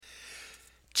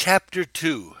Chapter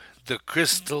 2 The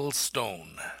Chrystal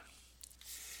Stone.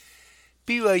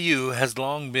 BYU has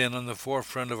long been on the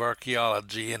forefront of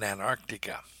archaeology in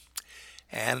Antarctica,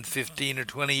 and 15 or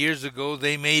 20 years ago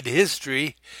they made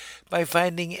history by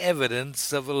finding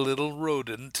evidence of a little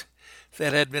rodent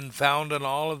that had been found on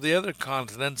all of the other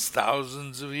continents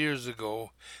thousands of years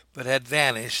ago, but had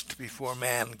vanished before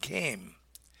man came.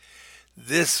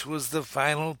 This was the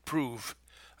final proof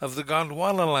of the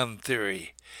Gondwanaland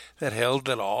theory that held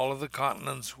that all of the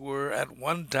continents were at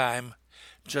one time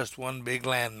just one big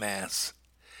landmass.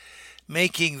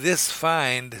 Making this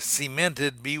find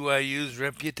cemented BYU's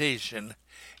reputation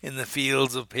in the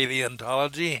fields of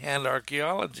paleontology and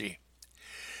archaeology.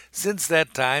 Since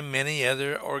that time, many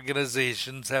other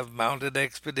organizations have mounted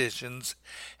expeditions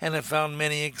and have found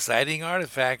many exciting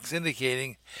artifacts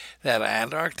indicating that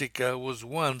Antarctica was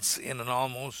once in an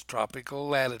almost tropical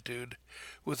latitude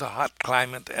with a hot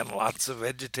climate and lots of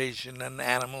vegetation and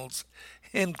animals,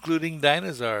 including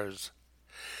dinosaurs.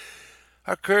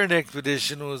 Our current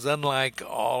expedition was unlike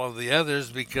all of the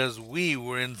others because we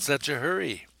were in such a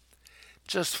hurry.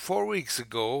 Just 4 weeks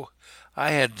ago,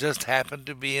 I had just happened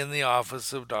to be in the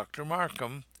office of Dr.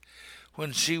 Markham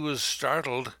when she was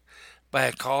startled by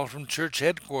a call from church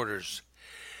headquarters.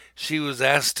 She was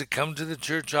asked to come to the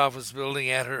church office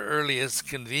building at her earliest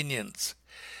convenience.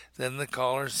 Then the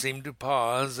caller seemed to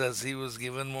pause as he was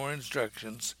given more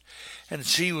instructions, and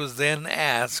she was then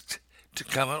asked to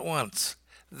come at once,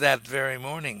 that very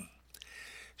morning.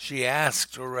 She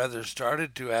asked, or rather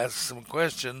started to ask some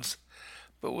questions,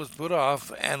 but was put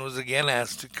off and was again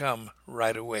asked to come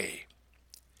right away.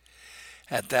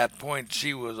 At that point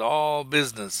she was all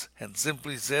business and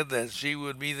simply said that she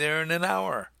would be there in an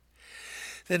hour.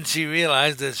 Then she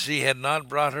realized that she had not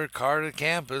brought her car to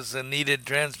campus and needed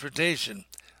transportation.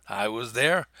 I was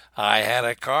there, I had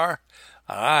a car,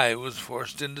 I was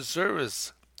forced into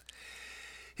service.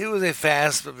 It was a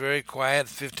fast but very quiet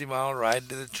 50-mile ride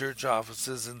to the church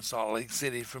offices in Salt Lake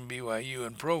City from BYU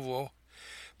and Provo,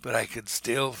 but I could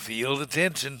still feel the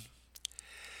tension.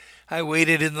 I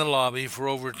waited in the lobby for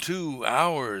over 2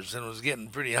 hours and was getting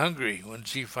pretty hungry when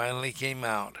she finally came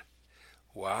out.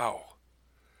 Wow.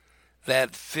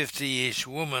 That 50-ish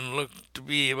woman looked to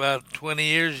be about 20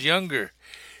 years younger.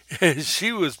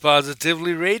 She was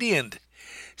positively radiant.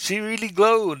 She really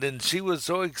glowed, and she was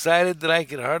so excited that I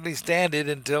could hardly stand it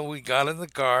until we got in the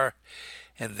car,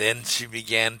 and then she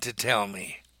began to tell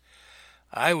me.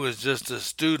 I was just a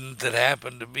student that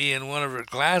happened to be in one of her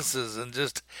classes and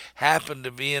just happened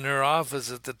to be in her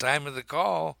office at the time of the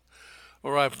call,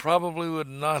 or I probably would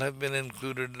not have been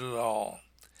included at all.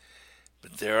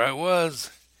 But there I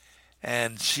was,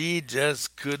 and she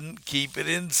just couldn't keep it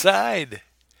inside.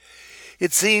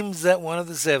 It seems that one of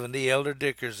the 70, Elder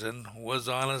Dickerson, was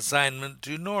on assignment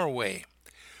to Norway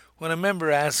when a member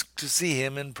asked to see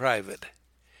him in private.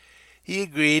 He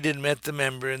agreed and met the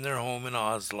member in their home in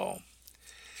Oslo.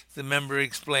 The member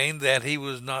explained that he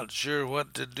was not sure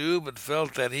what to do, but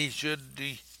felt that he should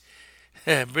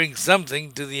bring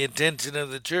something to the attention of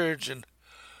the church and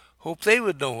hoped they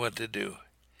would know what to do.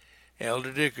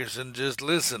 Elder Dickerson just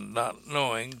listened, not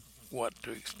knowing what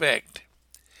to expect.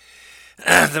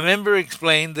 The member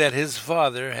explained that his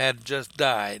father had just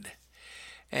died,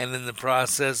 and in the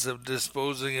process of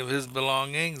disposing of his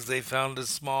belongings, they found a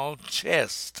small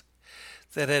chest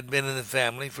that had been in the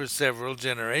family for several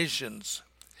generations.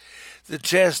 The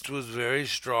chest was a very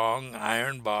strong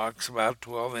iron box, about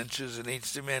 12 inches in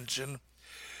each dimension,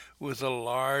 with a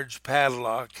large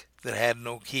padlock that had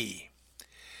no key.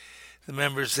 The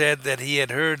member said that he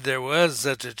had heard there was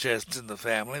such a chest in the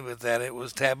family, but that it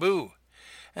was taboo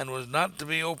and was not to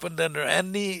be opened under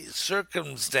any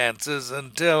circumstances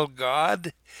until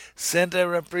God sent a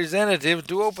representative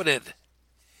to open it.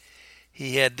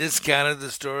 He had discounted the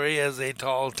story as a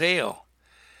tall tale,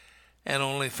 and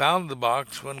only found the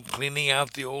box when cleaning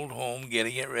out the old home,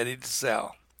 getting it ready to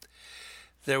sell.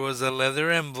 There was a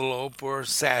leather envelope or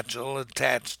satchel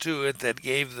attached to it that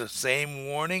gave the same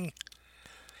warning,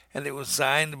 and it was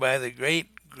signed by the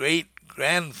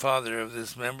great-great-grandfather of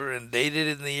this member and dated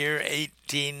in the year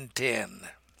 1810.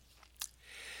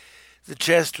 The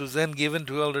chest was then given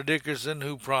to Elder Dickerson,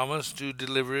 who promised to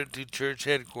deliver it to church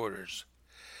headquarters.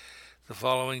 The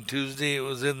following Tuesday it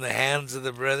was in the hands of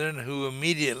the brethren, who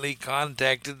immediately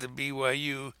contacted the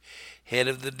BYU head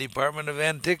of the Department of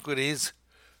Antiquities,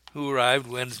 who arrived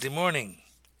Wednesday morning.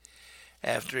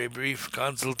 After a brief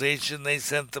consultation, they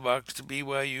sent the box to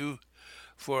BYU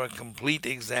for a complete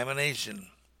examination.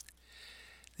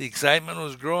 The excitement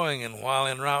was growing, and while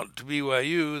en route to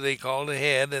BYU, they called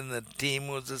ahead and the team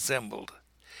was assembled.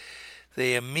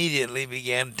 They immediately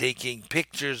began taking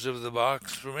pictures of the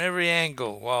box from every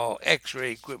angle while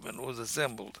X-ray equipment was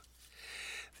assembled.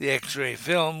 The X-ray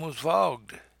film was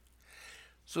fogged.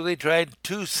 So they tried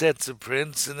 2 sets of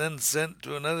prints and then sent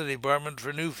to another department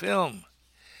for new film.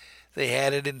 They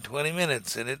had it in 20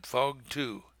 minutes and it fogged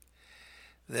too.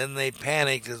 Then they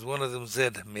panicked as one of them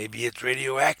said, "Maybe it's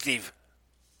radioactive."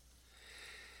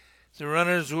 The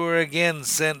runners were again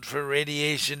sent for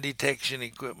radiation detection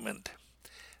equipment.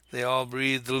 They all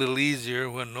breathed a little easier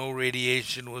when no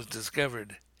radiation was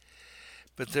discovered.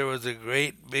 But there was a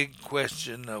great big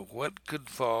question of what could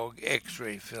fog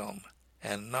X-ray film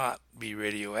and not be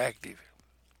radioactive.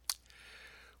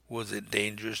 Was it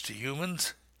dangerous to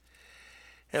humans?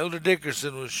 Elder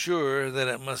Dickerson was sure that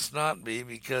it must not be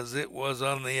because it was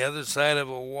on the other side of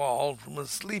a wall from a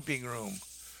sleeping room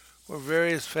where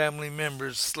various family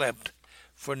members slept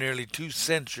for nearly 2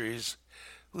 centuries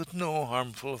with no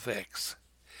harmful effects.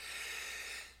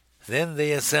 Then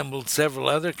they assembled several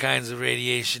other kinds of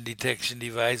radiation detection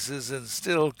devices and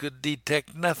still could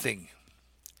detect nothing.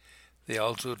 They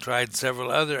also tried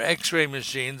several other X-ray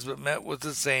machines but met with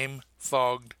the same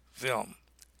fogged film.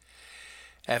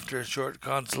 After a short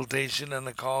consultation and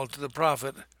a call to the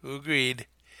prophet, who agreed,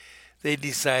 they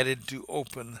decided to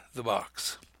open the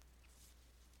box.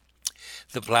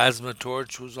 The plasma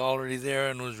torch was already there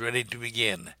and was ready to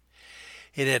begin.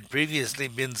 It had previously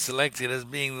been selected as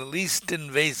being the least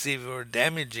invasive or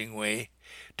damaging way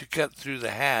to cut through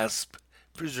the hasp,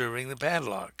 preserving the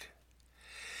padlock.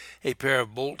 A pair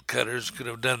of bolt cutters could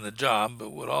have done the job, but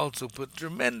would also put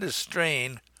tremendous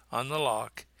strain on the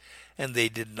lock, and they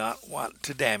did not want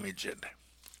to damage it.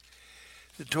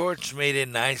 The torch made a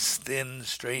nice, thin,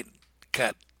 straight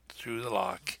cut through the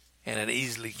lock, and it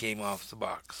easily came off the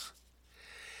box.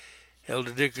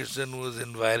 Elder Dickerson was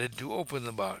invited to open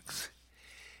the box.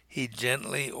 He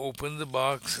gently opened the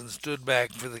box and stood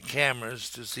back for the cameras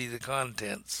to see the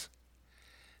contents.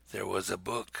 There was a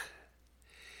book.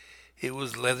 It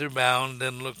was leather-bound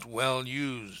and looked well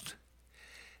used.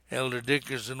 Elder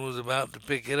Dickerson was about to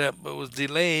pick it up, but was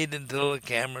delayed until the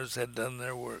cameras had done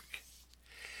their work.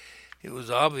 It was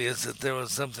obvious that there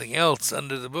was something else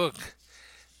under the book,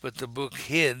 but the book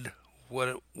hid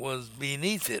what was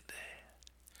beneath it.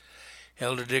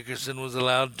 Elder Dickerson was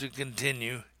allowed to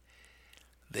continue.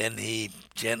 Then he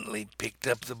gently picked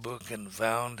up the book and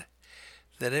found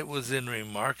that it was in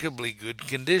remarkably good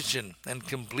condition and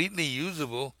completely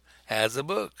usable as a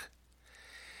book.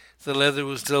 The leather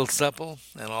was still supple,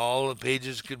 and all the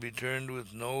pages could be turned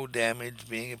with no damage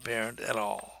being apparent at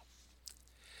all.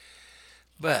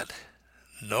 But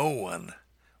no one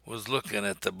was looking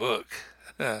at the book.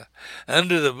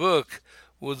 Under the book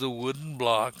was a wooden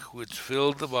block which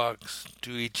filled the box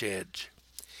to each edge.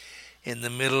 In the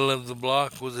middle of the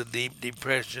block was a deep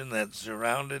depression that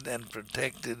surrounded and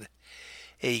protected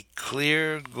a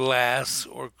clear glass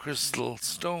or crystal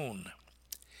stone.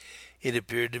 It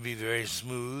appeared to be very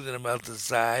smooth and about the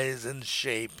size and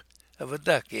shape of a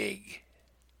duck egg.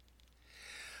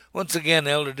 Once again,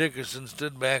 Elder Dickerson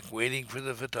stood back waiting for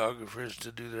the photographers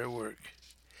to do their work.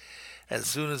 As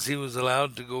soon as he was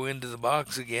allowed to go into the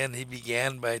box again, he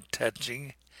began by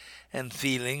touching and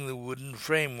feeling the wooden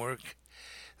framework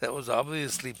that was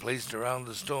obviously placed around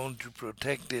the stone to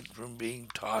protect it from being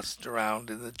tossed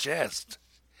around in the chest.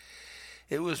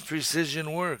 It was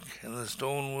precision work, and the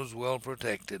stone was well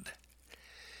protected.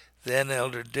 Then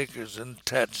Elder Dickerson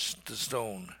touched the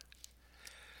stone.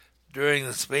 During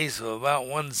the space of about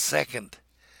 1 second,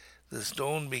 the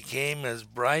stone became as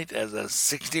bright as a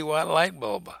 60-watt light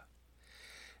bulb.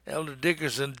 Elder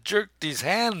Dickerson jerked his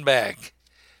hand back,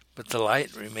 but the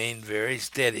light remained very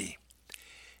steady.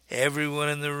 Everyone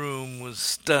in the room was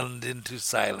stunned into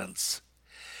silence.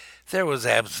 There was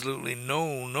absolutely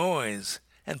no noise,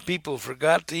 and people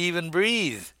forgot to even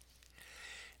breathe.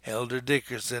 Elder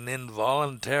Dickerson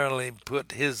involuntarily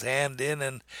put his hand in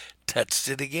and touched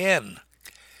it again.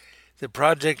 The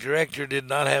project director did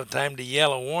not have time to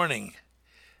yell a warning.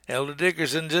 Elder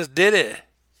Dickerson just did it.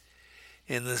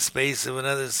 In the space of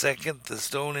another second, the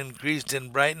stone increased in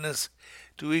brightness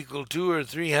to equal 200 or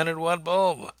 300-watt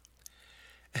bulb.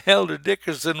 Elder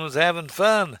Dickerson was having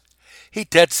fun. He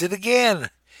touched it again,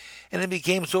 and it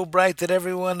became so bright that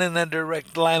everyone in a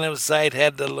direct line of sight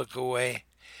had to look away.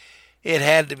 It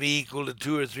had to be equal to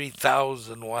 2,000 or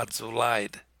 3,000 watts of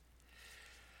light.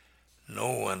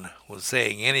 No one was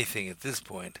saying anything at this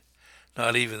point,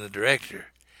 not even the director.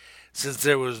 Since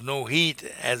there was no heat,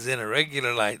 as in a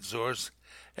regular light source,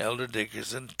 Elder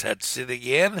Dickerson touched it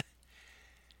again,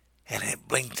 and it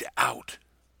blinked out.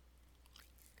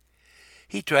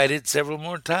 He tried it several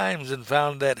more times and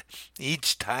found that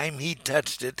each time he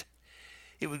touched it,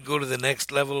 it would go to the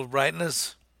next level of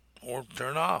brightness or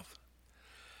turn off.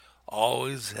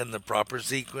 Always in the proper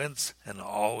sequence and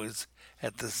always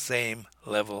at the same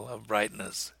level of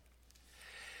brightness.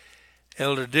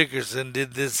 Elder Dickerson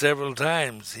did this several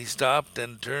times. He stopped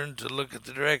and turned to look at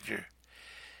the director,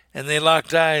 and they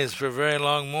locked eyes for a very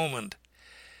long moment.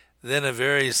 Then a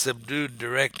very subdued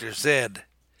director said,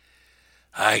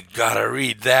 "I gotta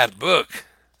read that book."